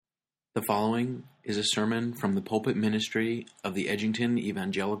The following is a sermon from the pulpit ministry of the Edgington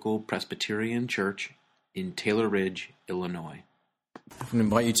Evangelical Presbyterian Church in Taylor Ridge, Illinois. I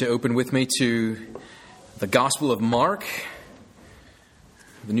invite you to open with me to the Gospel of Mark,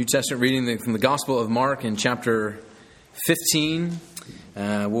 the New Testament reading from the Gospel of Mark in chapter 15.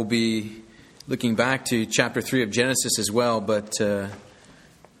 We'll be looking back to chapter 3 of Genesis as well, but a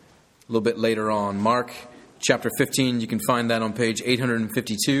little bit later on. Mark chapter 15, you can find that on page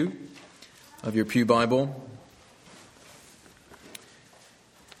 852 of your Pew Bible.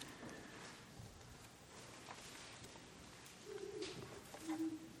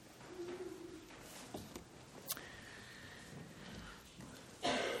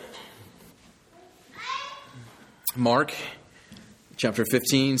 Mark chapter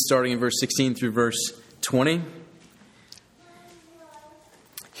 15, starting in verse 16 through verse 20.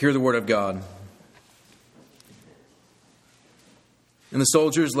 Hear the word of God. And the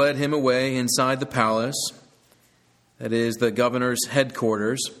soldiers led him away inside the palace, that is, the governor's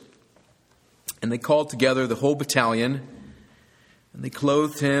headquarters. And they called together the whole battalion, and they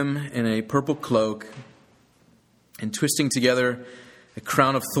clothed him in a purple cloak, and twisting together a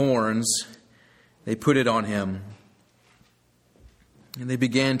crown of thorns, they put it on him. And they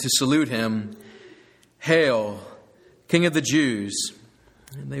began to salute him, "Hail, King of the Jews!"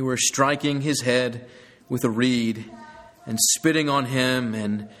 And they were striking his head with a reed, and spitting on him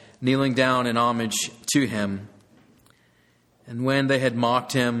and kneeling down in homage to him. And when they had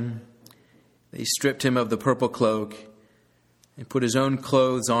mocked him, they stripped him of the purple cloak and put his own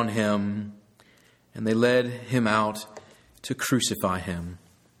clothes on him, and they led him out to crucify him.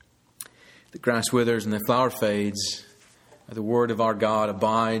 The grass withers and the flower fades, but the word of our God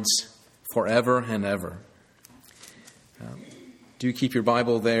abides forever and ever. Do keep your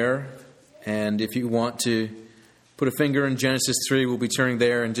Bible there, and if you want to put a finger in Genesis 3. We'll be turning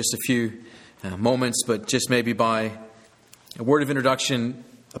there in just a few moments, but just maybe by a word of introduction,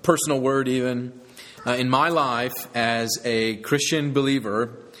 a personal word even. In my life as a Christian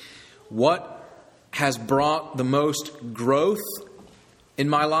believer, what has brought the most growth in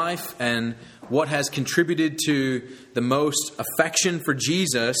my life and what has contributed to the most affection for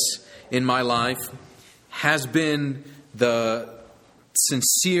Jesus in my life has been the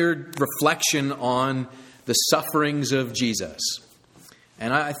sincere reflection on the sufferings of Jesus.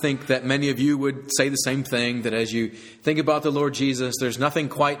 And I think that many of you would say the same thing, that as you think about the Lord Jesus, there's nothing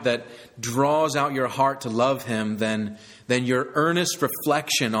quite that draws out your heart to love him than your earnest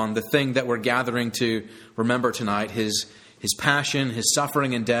reflection on the thing that we're gathering to remember tonight, his passion, his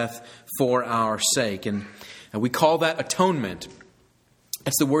suffering and death for our sake. And we call that atonement.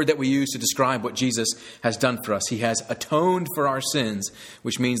 That's the word that we use to describe what Jesus has done for us. He has atoned for our sins,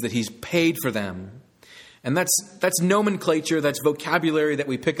 which means that he's paid for them. And that's nomenclature, that's vocabulary that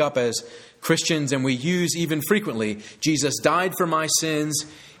we pick up as Christians and we use even frequently. Jesus died for my sins.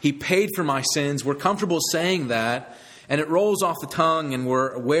 He paid for my sins. We're comfortable saying that, and it rolls off the tongue, and we're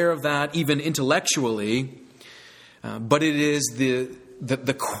aware of that even intellectually. But it is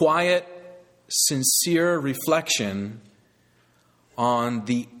the quiet, sincere reflection on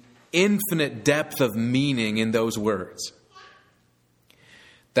the infinite depth of meaning in those words.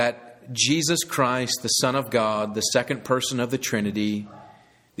 That Jesus Christ, the Son of God, the second person of the Trinity,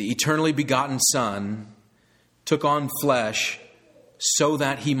 the eternally begotten Son, took on flesh so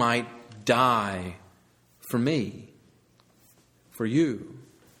that he might die for me, for you.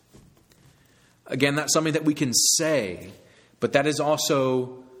 Again, that's something that we can say, but that is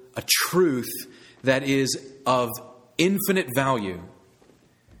also a truth that is of infinite value.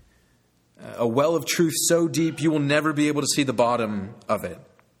 A well of truth so deep you will never be able to see the bottom of it.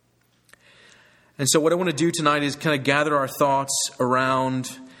 And so what I want to do tonight is kind of gather our thoughts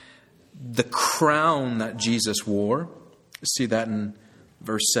around the crown that Jesus wore. See that in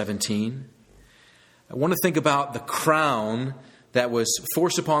verse 17. I want to think about the crown that was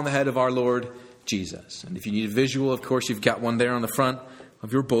forced upon the head of our Lord Jesus. And if you need a visual, of course, you've got one there on the front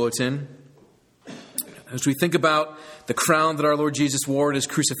of your bulletin. As we think about the crown that our Lord Jesus wore at his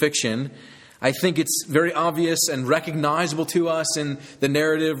crucifixion, I think it's very obvious and recognizable to us in the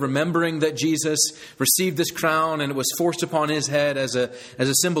narrative, remembering that Jesus received this crown and it was forced upon his head as a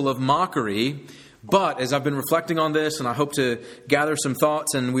symbol of mockery. But as I've been reflecting on this, and I hope to gather some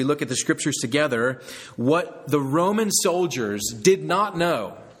thoughts and we look at the scriptures together, what the Roman soldiers did not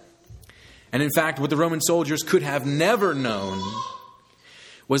know, and in fact what the Roman soldiers could have never known,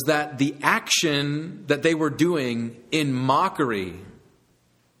 was that the action that they were doing in mockery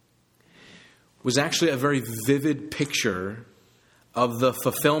was actually a very vivid picture of the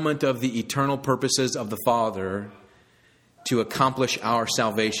fulfillment of the eternal purposes of the Father to accomplish our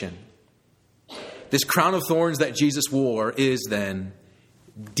salvation. this crown of thorns that Jesus wore is then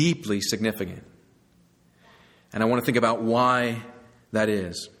deeply significant. And I want to think about why that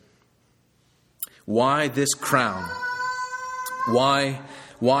is. Why this crown?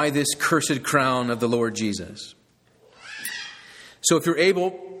 Why this cursed crown of the Lord Jesus? So if you're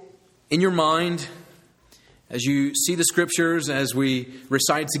able, in your mind, as you see the scriptures, as we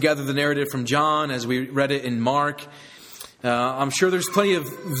recite together the narrative from John, as we read it in Mark, I'm sure there's plenty of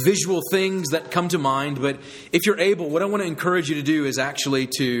visual things that come to mind, but if you're able, what I want to encourage you to do is actually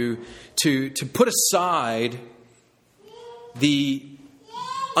to put aside the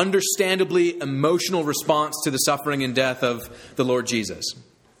understandably emotional response to the suffering and death of the Lord Jesus.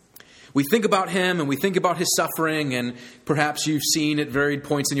 We think about him and we think about his suffering, and perhaps you've seen at varied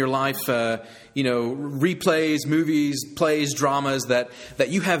points in your life, replays, movies, plays, dramas that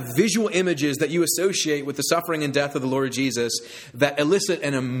you have visual images that you associate with the suffering and death of the Lord Jesus that elicit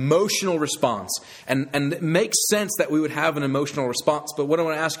an emotional response. And it makes sense that we would have an emotional response. But what I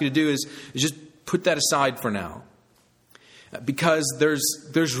want to ask you to do is just put that aside for now. Because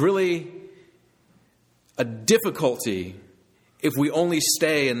there's really a difficulty if we only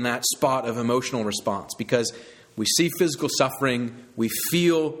stay in that spot of emotional response, because we see physical suffering, we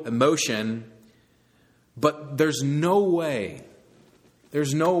feel emotion, but there's no way,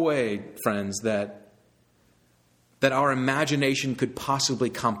 friends, that our imagination could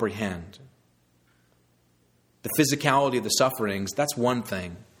possibly comprehend. The physicality of the sufferings, that's one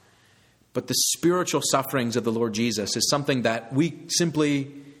thing. But the spiritual sufferings of the Lord Jesus is something that we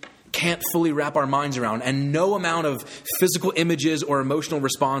simply can't fully wrap our minds around. And no amount of physical images or emotional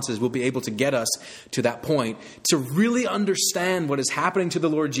responses will be able to get us to that point. To really understand what is happening to the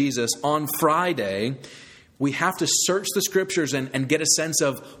Lord Jesus on Friday, we have to search the scriptures and get a sense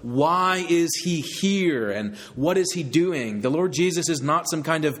of why is he here and what is he doing. The Lord Jesus is not some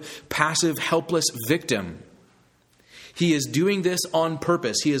kind of passive, helpless victim. He is doing this on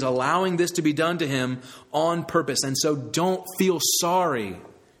purpose. He is allowing this to be done to him on purpose. And so don't feel sorry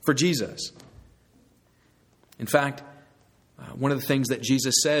for Jesus. In fact, one of the things that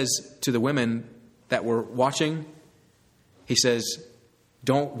Jesus says to the women that were watching, he says,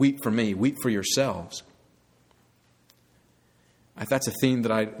 "Don't weep for me, weep for yourselves." That's a theme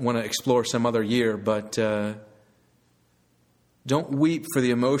that I want to explore some other year, but don't weep for the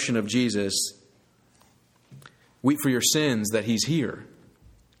emotion of Jesus. Weep for your sins that he's here.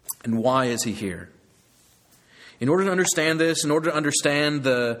 And why is he here? In order to understand this, in order to understand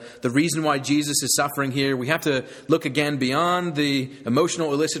the reason why Jesus is suffering here, we have to look again beyond the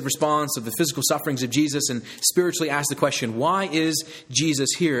emotional illicit response of the physical sufferings of Jesus and spiritually ask the question, why is Jesus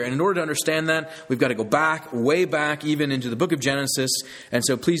here? And in order to understand that, we've got to go back, way back, even into the book of Genesis. And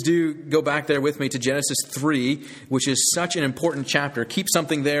so please do go back there with me to Genesis 3, which is such an important chapter. Keep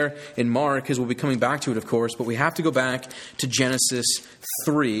something there in Mark, because we'll be coming back to it, of course. But we have to go back to Genesis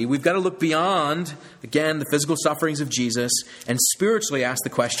 3. We've got to look beyond, again, the physical sufferings of Jesus and spiritually ask the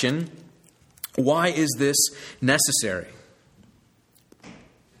question, why is this necessary?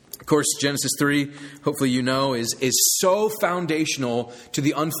 Of course, Genesis 3, hopefully you know, is so foundational to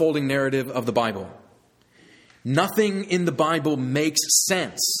the unfolding narrative of the Bible. Nothing in the Bible makes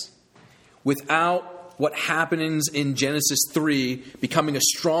sense without what happens in Genesis 3 becoming a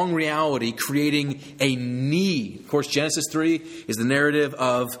strong reality, creating a need. Of course, Genesis 3 is the narrative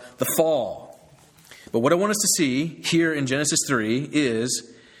of the fall. But what I want us to see here in Genesis 3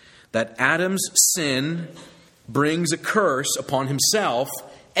 is that Adam's sin brings a curse upon himself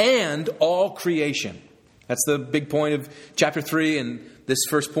and all creation. That's the big point of chapter 3. And this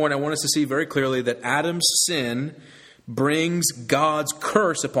first point, I want us to see very clearly that Adam's sin brings God's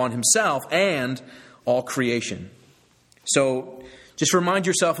curse upon himself and all creation. So just remind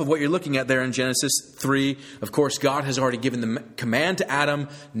yourself of what you're looking at there in Genesis 3. Of course, God has already given the command to Adam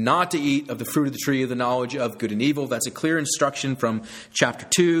not to eat of the fruit of the tree of the knowledge of good and evil. That's a clear instruction from chapter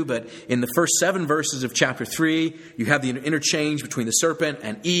 2. But in the first 7 verses of chapter 3, you have the interchange between the serpent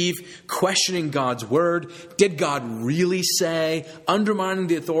and Eve, questioning God's word. Did God really say? Undermining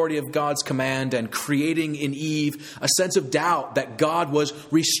the authority of God's command and creating in Eve a sense of doubt that God was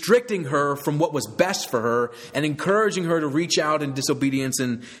restricting her from what was best for her and encouraging her to reach out in disobedience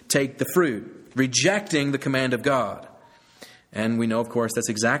and take the fruit, rejecting the command of God. And we know, of course, that's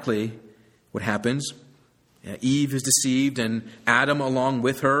exactly what happens. Eve is deceived and Adam along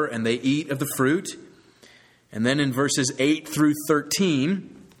with her, and they eat of the fruit. And then in verses 8 through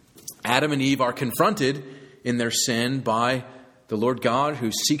 13, Adam and Eve are confronted in their sin by the Lord God,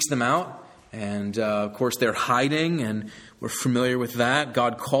 who seeks them out. And of course, they're hiding, and we're familiar with that.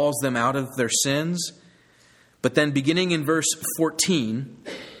 God calls them out of their sins. But then beginning in verse 14,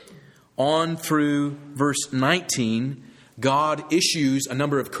 on through verse 19, God issues a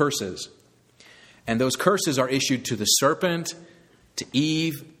number of curses. And those curses are issued to the serpent, to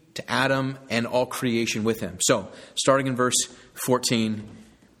Eve, to Adam, and all creation with him. So, starting in verse 14,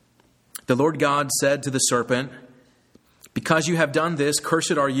 the Lord God said to the serpent, "Because you have done this,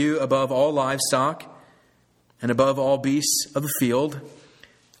 cursed are you above all livestock and above all beasts of the field.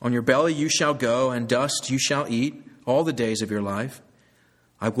 On your belly you shall go, and dust you shall eat all the days of your life.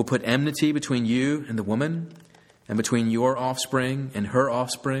 I will put enmity between you and the woman, and between your offspring and her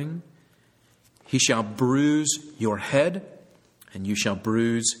offspring. He shall bruise your head, and you shall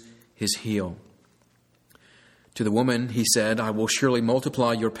bruise his heel." To the woman he said, "I will surely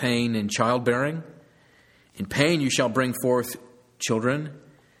multiply your pain in childbearing. In pain you shall bring forth children.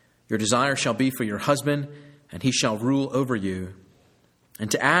 Your desire shall be for your husband, and he shall rule over you." And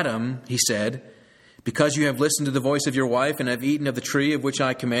to Adam he said, "Because you have listened to the voice of your wife and have eaten of the tree of which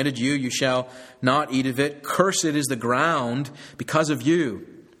I commanded you, you shall not eat of it. Cursed is the ground because of you.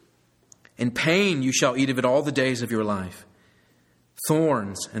 In pain you shall eat of it all the days of your life.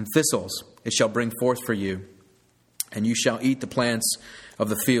 Thorns and thistles it shall bring forth for you, and you shall eat the plants of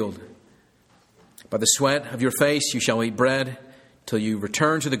the field. By the sweat of your face you shall eat bread till you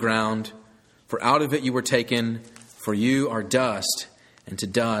return to the ground, for out of it you were taken, for you are dust, and to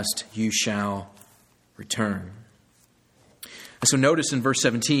dust you shall return." And so notice in verse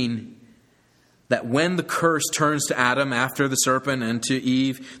 17 that when the curse turns to Adam after the serpent and to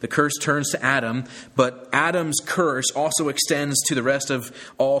Eve, the curse turns to Adam, but Adam's curse also extends to the rest of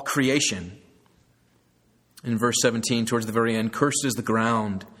all creation. In verse 17, towards the very end, "Cursed is the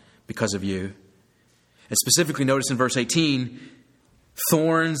ground because of you." And specifically notice in verse 18,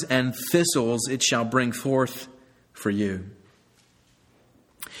 "Thorns and thistles it shall bring forth for you."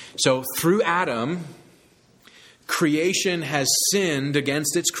 So through Adam, creation has sinned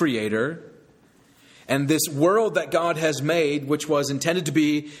against its creator. And this world that God has made, which was intended to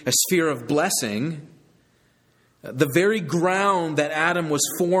be a sphere of blessing, the very ground that Adam was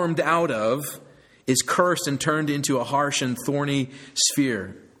formed out of is cursed and turned into a harsh and thorny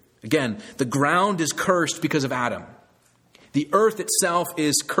sphere. Again, the ground is cursed because of Adam. The earth itself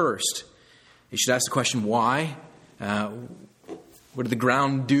is cursed. You should ask the question, why? What did the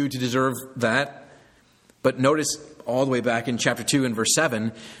ground do to deserve that? But notice all the way back in chapter 2 and verse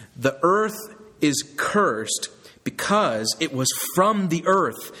 7, the earth is cursed because it was from the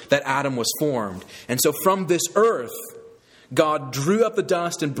earth that Adam was formed. And so from this earth, God drew up the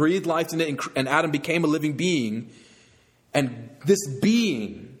dust and breathed life in it, and Adam became a living being. And this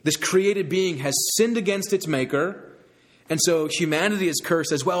being, this created being, has sinned against its maker. And so humanity is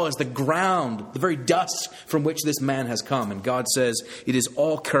cursed, as well as the ground, the very dust from which this man has come. And God says it is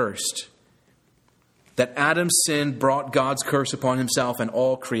all cursed. That Adam's sin brought God's curse upon himself and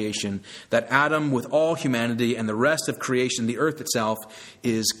all creation. That Adam, with all humanity and the rest of creation, the earth itself,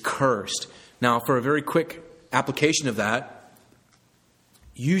 is cursed. Now, for a very quick application of that,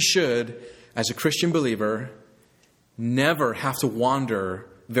 you should, as a Christian believer, never have to wander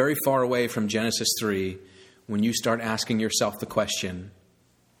very far away from Genesis 3 when you start asking yourself the question,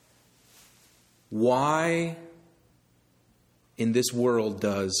 why in this world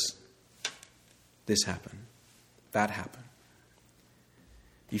does this happen, that happen?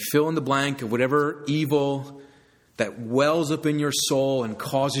 You fill in the blank of whatever evil that wells up in your soul and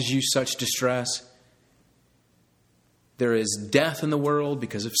causes you such distress. There is death in the world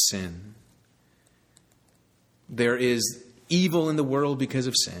because of sin. There is evil in the world because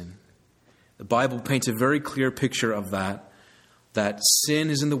of sin. The Bible paints a very clear picture of that sin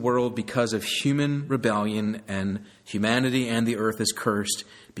is in the world because of human rebellion, and humanity and the earth is cursed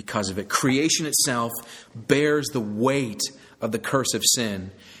because of it. Creation itself bears the weight of the curse of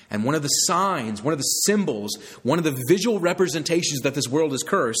sin. And one of the signs, one of the symbols, one of the visual representations that this world is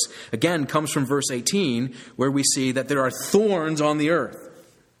cursed, again, comes from verse 18, where we see that there are thorns on the earth.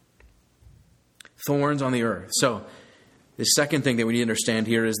 Thorns on the earth. So, the second thing that we need to understand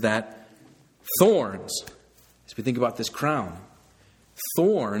here is that thorns, as we think about this crown,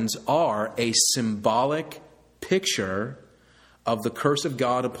 thorns are a symbolic picture of the curse of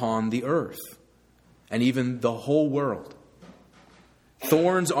God upon the earth and even the whole world.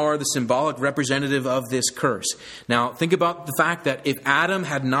 Thorns are the symbolic representative of this curse. Now, think about the fact that if Adam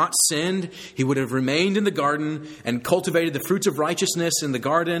had not sinned, he would have remained in the garden and cultivated the fruits of righteousness in the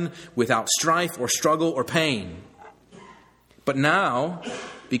garden without strife or struggle or pain. But now,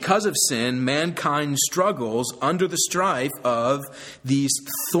 because of sin, mankind struggles under the strife of these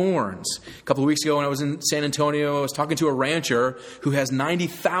thorns. A couple of weeks ago when I was in San Antonio, I was talking to a rancher who has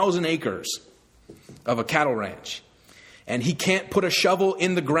 90,000 acres of a cattle ranch. And he can't put a shovel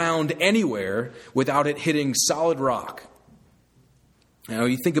in the ground anywhere without it hitting solid rock. Now,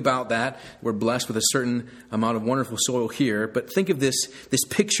 you think about that. We're blessed with a certain amount of wonderful soil here. But think of this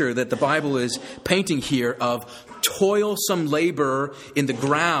picture that the Bible is painting here of toilsome labor in the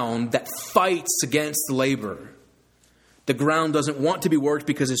ground that fights against labor. The ground doesn't want to be worked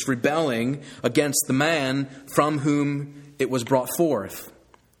because it's rebelling against the man from whom it was brought forth.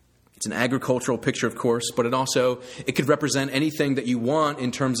 It's an agricultural picture, of course, but it could represent anything that you want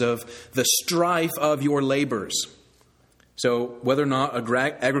in terms of the strife of your labors. So whether or not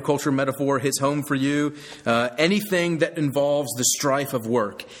agriculture metaphor hits home for you, anything that involves the strife of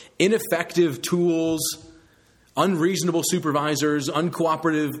work, ineffective tools, unreasonable supervisors,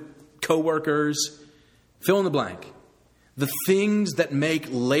 uncooperative co-workers, fill in the blank. The things that make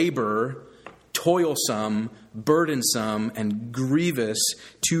labor toilsome, burdensome, and grievous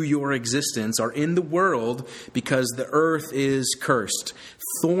to your existence are in the world because the earth is cursed.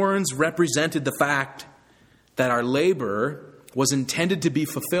 Thorns represented the fact that our labor was intended to be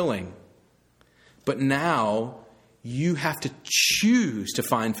fulfilling. But now you have to choose to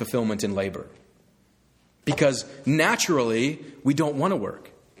find fulfillment in labor. Because naturally, we don't want to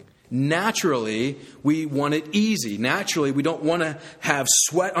work. Naturally, we want it easy. Naturally, we don't want to have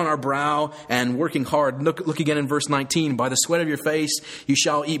sweat on our brow and working hard. Look again in verse 19. By the sweat of your face, you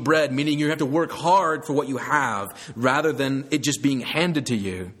shall eat bread, meaning you have to work hard for what you have rather than it just being handed to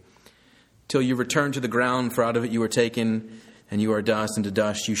you. Till you return to the ground, for out of it you were taken, and you are dust, and to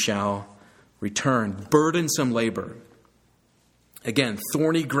dust you shall return. Burdensome labor. Again,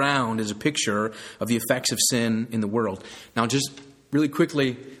 thorny ground is a picture of the effects of sin in the world. Now, just really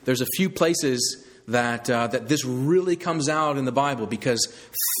quickly, there's a few places that this really comes out in the Bible, because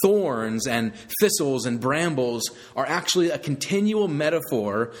thorns and thistles and brambles are actually a continual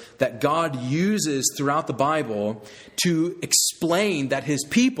metaphor that God uses throughout the Bible to explain that his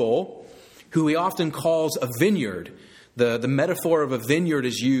people, who he often calls a vineyard. The metaphor of a vineyard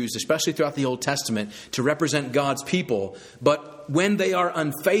is used, especially throughout the Old Testament, to represent God's people. But when they are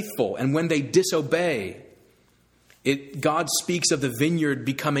unfaithful and when they disobey, God speaks of the vineyard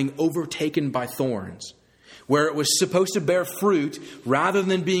becoming overtaken by thorns. Where it was supposed to bear fruit, rather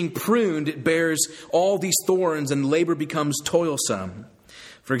than being pruned, it bears all these thorns and labor becomes toilsome.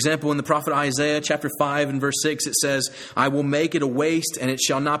 For example, in the prophet Isaiah chapter 5 and verse 6, it says, I will make it a waste, and it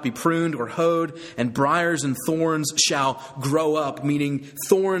shall not be pruned or hoed, and briars and thorns shall grow up, meaning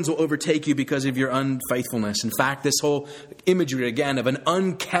thorns will overtake you because of your unfaithfulness. In fact, this whole imagery, again, of an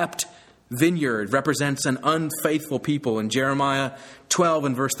unkept vineyard represents an unfaithful people. In Jeremiah 12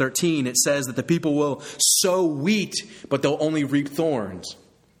 and verse 13, it says that the people will sow wheat, but they'll only reap thorns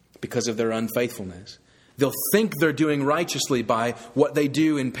because of their unfaithfulness. They'll think they're doing righteously by what they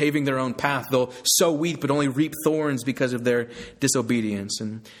do in paving their own path. They'll sow wheat but only reap thorns because of their disobedience.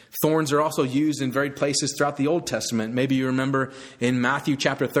 And thorns are also used in varied places throughout the Old Testament. Maybe you remember in Matthew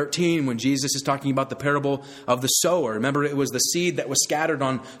chapter 13 when Jesus is talking about the parable of the sower. Remember, it was the seed that was scattered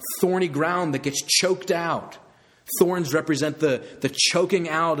on thorny ground that gets choked out. Thorns represent the choking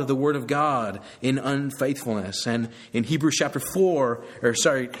out of the word of God in unfaithfulness. And in Hebrews 6,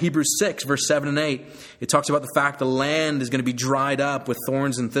 verse 7 and 8, it talks about the fact the land is going to be dried up with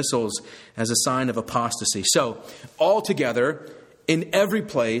thorns and thistles as a sign of apostasy. So, altogether, in every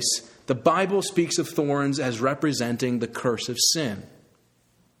place, the Bible speaks of thorns as representing the curse of sin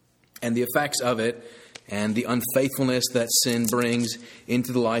and the effects of it and the unfaithfulness that sin brings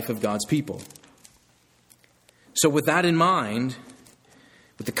into the life of God's people. So with that in mind,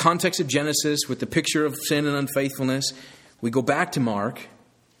 with the context of Genesis, with the picture of sin and unfaithfulness, we go back to Mark.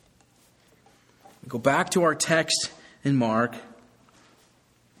 We go back to our text in Mark,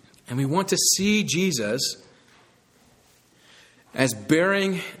 and we want to see Jesus as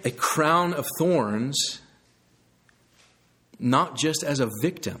bearing a crown of thorns, not just as a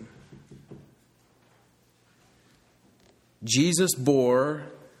victim. Jesus bore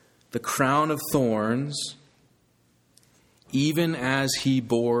the crown of thorns even as he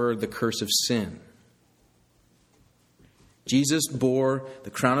bore the curse of sin. Jesus bore the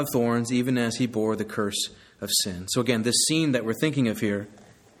crown of thorns even as he bore the curse of sin. So again, this scene that we're thinking of here,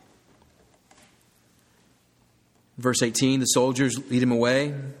 verse 18, the soldiers lead him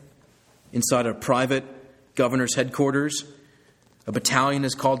away inside a private governor's headquarters. A battalion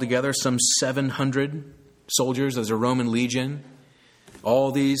is called together, some 700 soldiers as a Roman legion.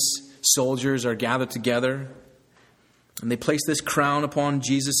 All these soldiers are gathered together, and they place this crown upon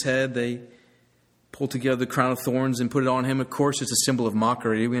Jesus' head. They pull together the crown of thorns and put it on him. Of course, it's a symbol of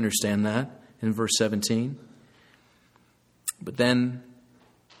mockery. We understand that in verse 17. But then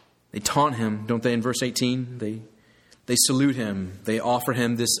they taunt him, don't they, in verse 18? They They salute him. They offer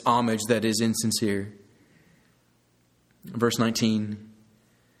him this homage that is insincere. Verse 19,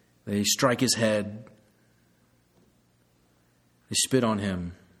 they strike his head. They spit on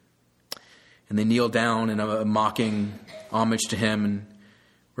him. And they kneel down in a mocking homage to him. And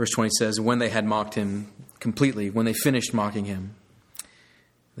verse 20 says, when they had mocked him completely, when they finished mocking him,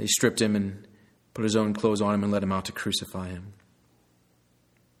 they stripped him and put his own clothes on him and led him out to crucify him.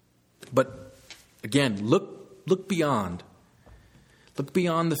 But again, look beyond. Look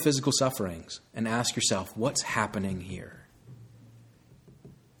beyond the physical sufferings and ask yourself, what's happening here?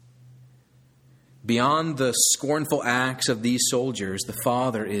 Beyond the scornful acts of these soldiers, the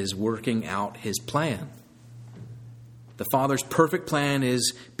Father is working out his plan. The Father's perfect plan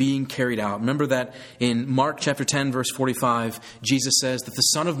is being carried out. Remember that in Mark chapter 10, verse 45, Jesus says that the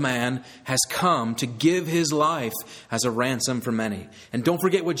Son of Man has come to give his life as a ransom for many. And don't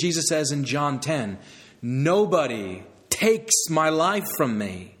forget what Jesus says in John 10. Nobody takes my life from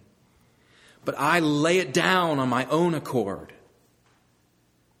me, but I lay it down on my own accord.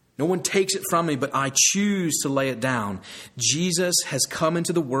 No one takes it from me, but I choose to lay it down. Jesus has come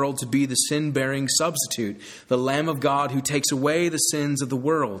into the world to be the sin-bearing substitute, the Lamb of God who takes away the sins of the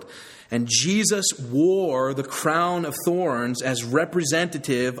world. And Jesus wore the crown of thorns as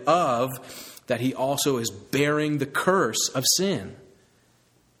representative of that he also is bearing the curse of sin.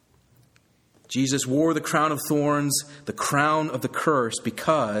 Jesus wore the crown of thorns, the crown of the curse,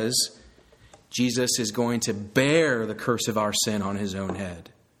 because Jesus is going to bear the curse of our sin on his own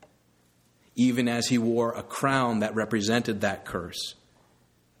head, even as he wore a crown that represented that curse.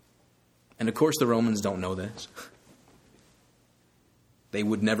 And of course, the Romans don't know this. They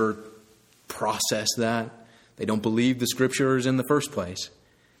would never process that. They don't believe the Scriptures in the first place.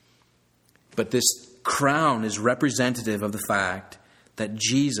 But this crown is representative of the fact that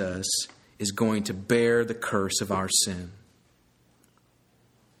Jesus is going to bear the curse of our sin.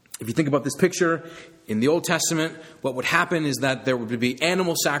 If you think about this picture, in the Old Testament, what would happen is that there would be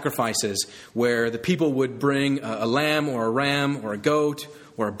animal sacrifices where the people would bring a lamb or a ram or a goat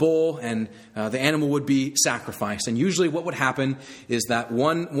or a bull, and the animal would be sacrificed. And usually what would happen is that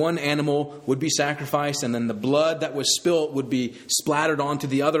one animal would be sacrificed, and then the blood that was spilt would be splattered onto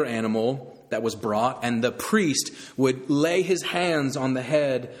the other animal that was brought, and the priest would lay his hands on the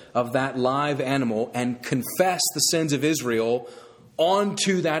head of that live animal and confess the sins of Israel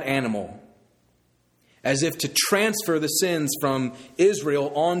onto that animal, as if to transfer the sins from Israel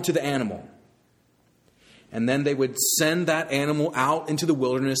onto the animal. And then they would send that animal out into the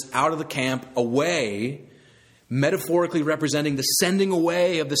wilderness, out of the camp, away, metaphorically representing the sending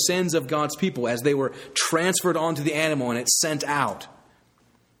away of the sins of God's people as they were transferred onto the animal and it's sent out.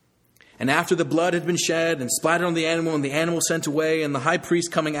 And after the blood had been shed and splattered on the animal sent away, and the high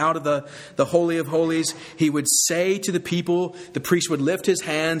priest coming out of the Holy of Holies, he would say to the people, the priest would lift his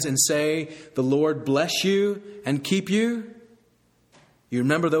hands and say, "The Lord bless you and keep you." You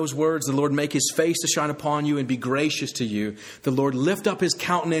remember those words? "The Lord make his face to shine upon you and be gracious to you. The Lord lift up his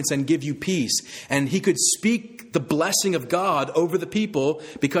countenance and give you peace." And he could speak the blessing of God over the people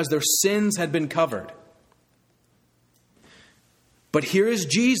because their sins had been covered. But here is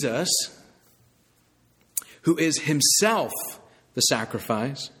Jesus, who is himself the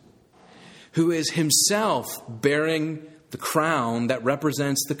sacrifice, who is himself bearing the crown that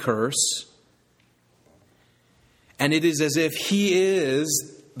represents the curse. And it is as if he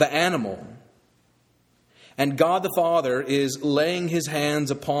is the animal. And God the Father is laying his hands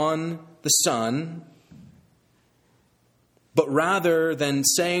upon the Son. But rather than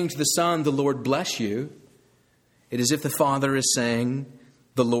saying to the Son, "The Lord bless you," it is as if the Father is saying,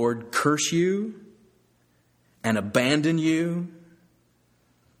 "The Lord curse you and abandon you.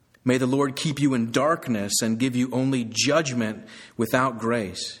 May the Lord keep you in darkness and give you only judgment without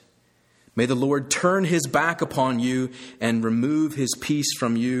grace. May the Lord turn his back upon you and remove his peace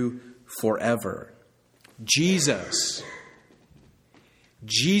from you forever." Jesus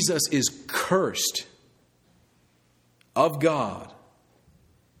is cursed of God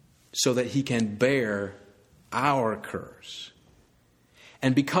so that he can bear our curse.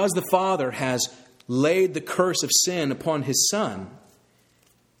 And because the Father has laid the curse of sin upon his Son,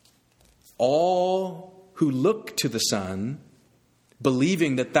 all who look to the Son,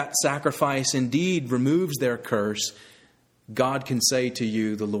 believing that that sacrifice indeed removes their curse, God can say to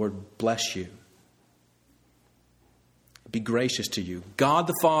you, "The Lord bless you. Be gracious to you." God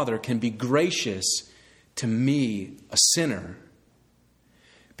the Father can be gracious to me, a sinner,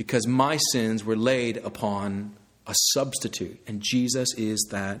 because my sins were laid upon a substitute, and Jesus is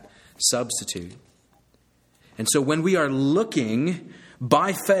that substitute. And so when we are looking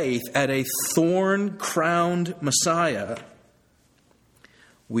by faith at a thorn-crowned Messiah,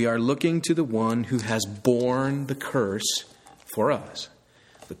 we are looking to the one who has borne the curse for us.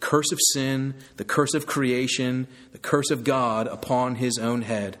 The curse of sin, the curse of creation, the curse of God upon his own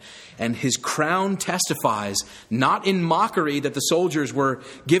head. And his crown testifies, not in mockery that the soldiers were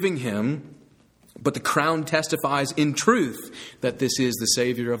giving him, but the crown testifies in truth that this is the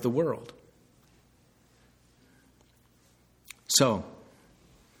Savior of the world. So,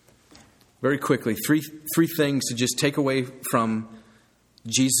 very quickly, three things to just take away from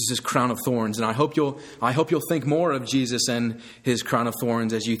Jesus' crown of thorns. And I hope you'll think more of Jesus and his crown of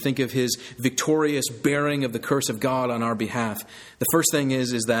thorns as you think of his victorious bearing of the curse of God on our behalf. The first thing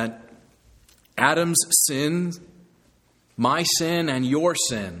is that Adam's sin, my sin and your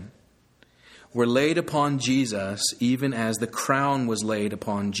sin, were laid upon Jesus even as the crown was laid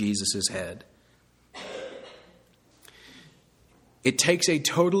upon Jesus' head. It takes a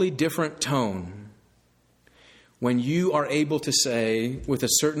totally different tone when you are able to say, with a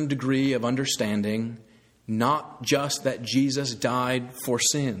certain degree of understanding, not just that Jesus died for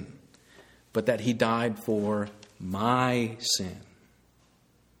sin, but that he died for my sin.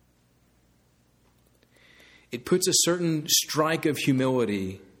 It puts a certain strike of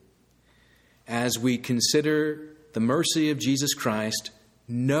humility as we consider the mercy of Jesus Christ,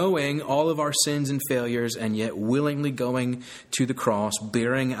 knowing all of our sins and failures, and yet willingly going to the cross,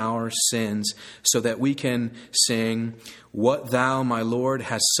 bearing our sins, so that we can sing, "What thou, my Lord,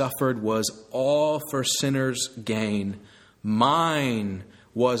 hast suffered was all for sinners' gain. Mine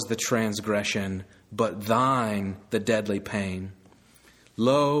was the transgression, but thine the deadly pain.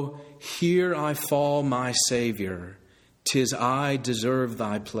 Lo, here I fall, my Savior. 'Tis I deserve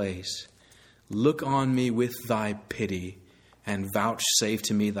thy place. Look on me with thy pity, and vouchsafe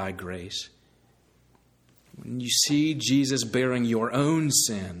to me thy grace." When you see Jesus bearing your own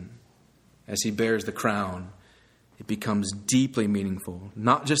sin as he bears the crown, it becomes deeply meaningful.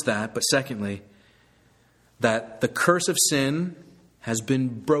 Not just that, but secondly, that the curse of sin has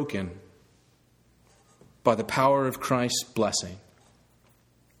been broken by the power of Christ's blessing.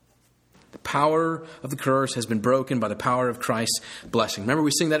 The power of the curse has been broken by the power of Christ's blessing. Remember,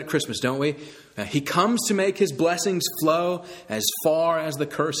 we sing that at Christmas, don't we? He comes to make his blessings flow as far as the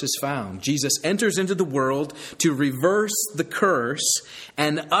curse is found. Jesus enters into the world to reverse the curse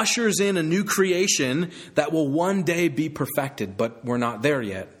and ushers in a new creation that will one day be perfected. But we're not there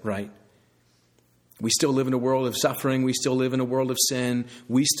yet, right? We still live in a world of suffering. We still live in a world of sin.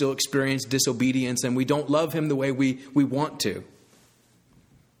 We still experience disobedience, and we don't love him the way we want to.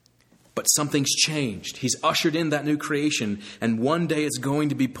 But something's changed. He's ushered in that new creation, and one day it's going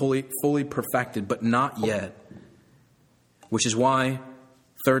to be fully perfected, but not yet. Which is why,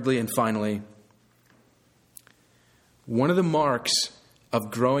 thirdly and finally, one of the marks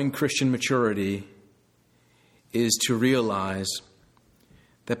of growing Christian maturity is to realize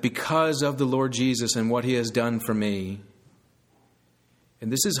that because of the Lord Jesus and what he has done for me, and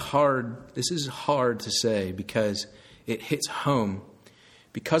this is hard to say because it hits home.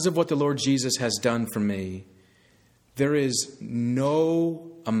 Because of what the Lord Jesus has done for me, there is no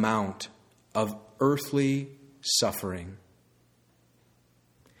amount of earthly suffering.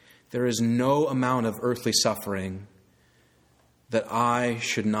 There is no amount of earthly suffering that I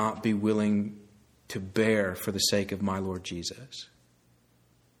should not be willing to bear for the sake of my Lord Jesus.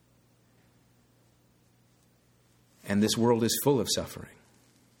 And this world is full of suffering,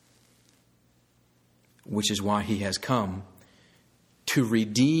 which is why he has come to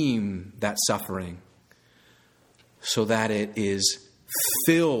redeem that suffering so that it is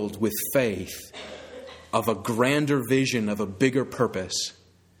filled with faith of a grander vision, of a bigger purpose.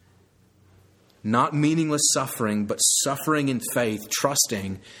 Not meaningless suffering, but suffering in faith,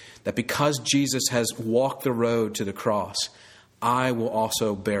 trusting that because Jesus has walked the road to the cross, I will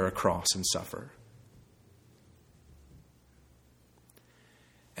also bear a cross and suffer.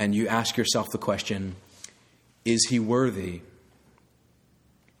 And you ask yourself the question, is he worthy?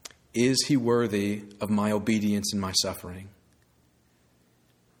 Is he worthy of my obedience and my suffering?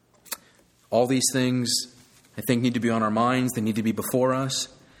 All these things, I think, need to be on our minds. They need to be before us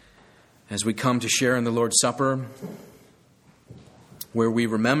as we come to share in the Lord's Supper, where we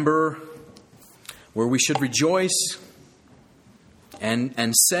remember, where we should rejoice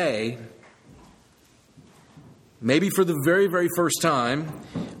and say, maybe for the very, very first time,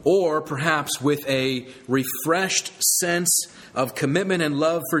 or perhaps with a refreshed sense of commitment and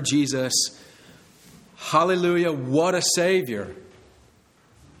love for Jesus, hallelujah, what a Savior.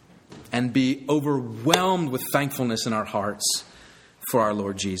 And be overwhelmed with thankfulness in our hearts for our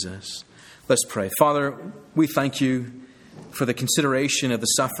Lord Jesus. Let's pray. Father, we thank you for the consideration of the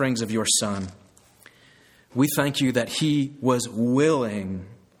sufferings of your Son. We thank you that he was willing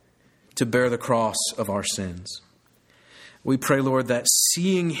to bear the cross of our sins. We pray, Lord, that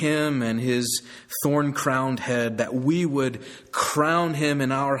seeing him and his thorn-crowned head, that we would crown him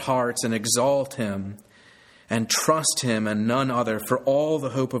in our hearts and exalt him and trust him and none other for all the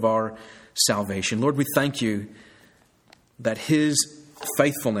hope of our salvation. Lord, we thank you that his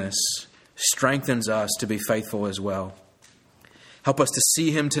faithfulness strengthens us to be faithful as well. Help us to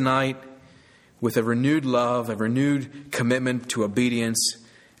see him tonight with a renewed love, a renewed commitment to obedience,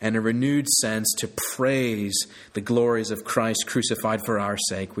 and a renewed sense to praise the glories of Christ crucified for our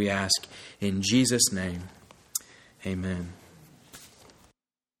sake, we ask in Jesus' name. Amen.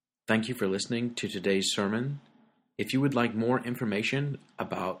 Thank you for listening to today's sermon. If you would like more information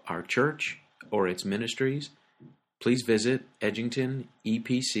about our church or its ministries, please visit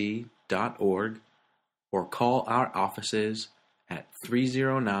edgingtonepc.org or call our offices at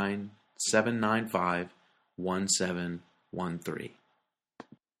 309-795-1713.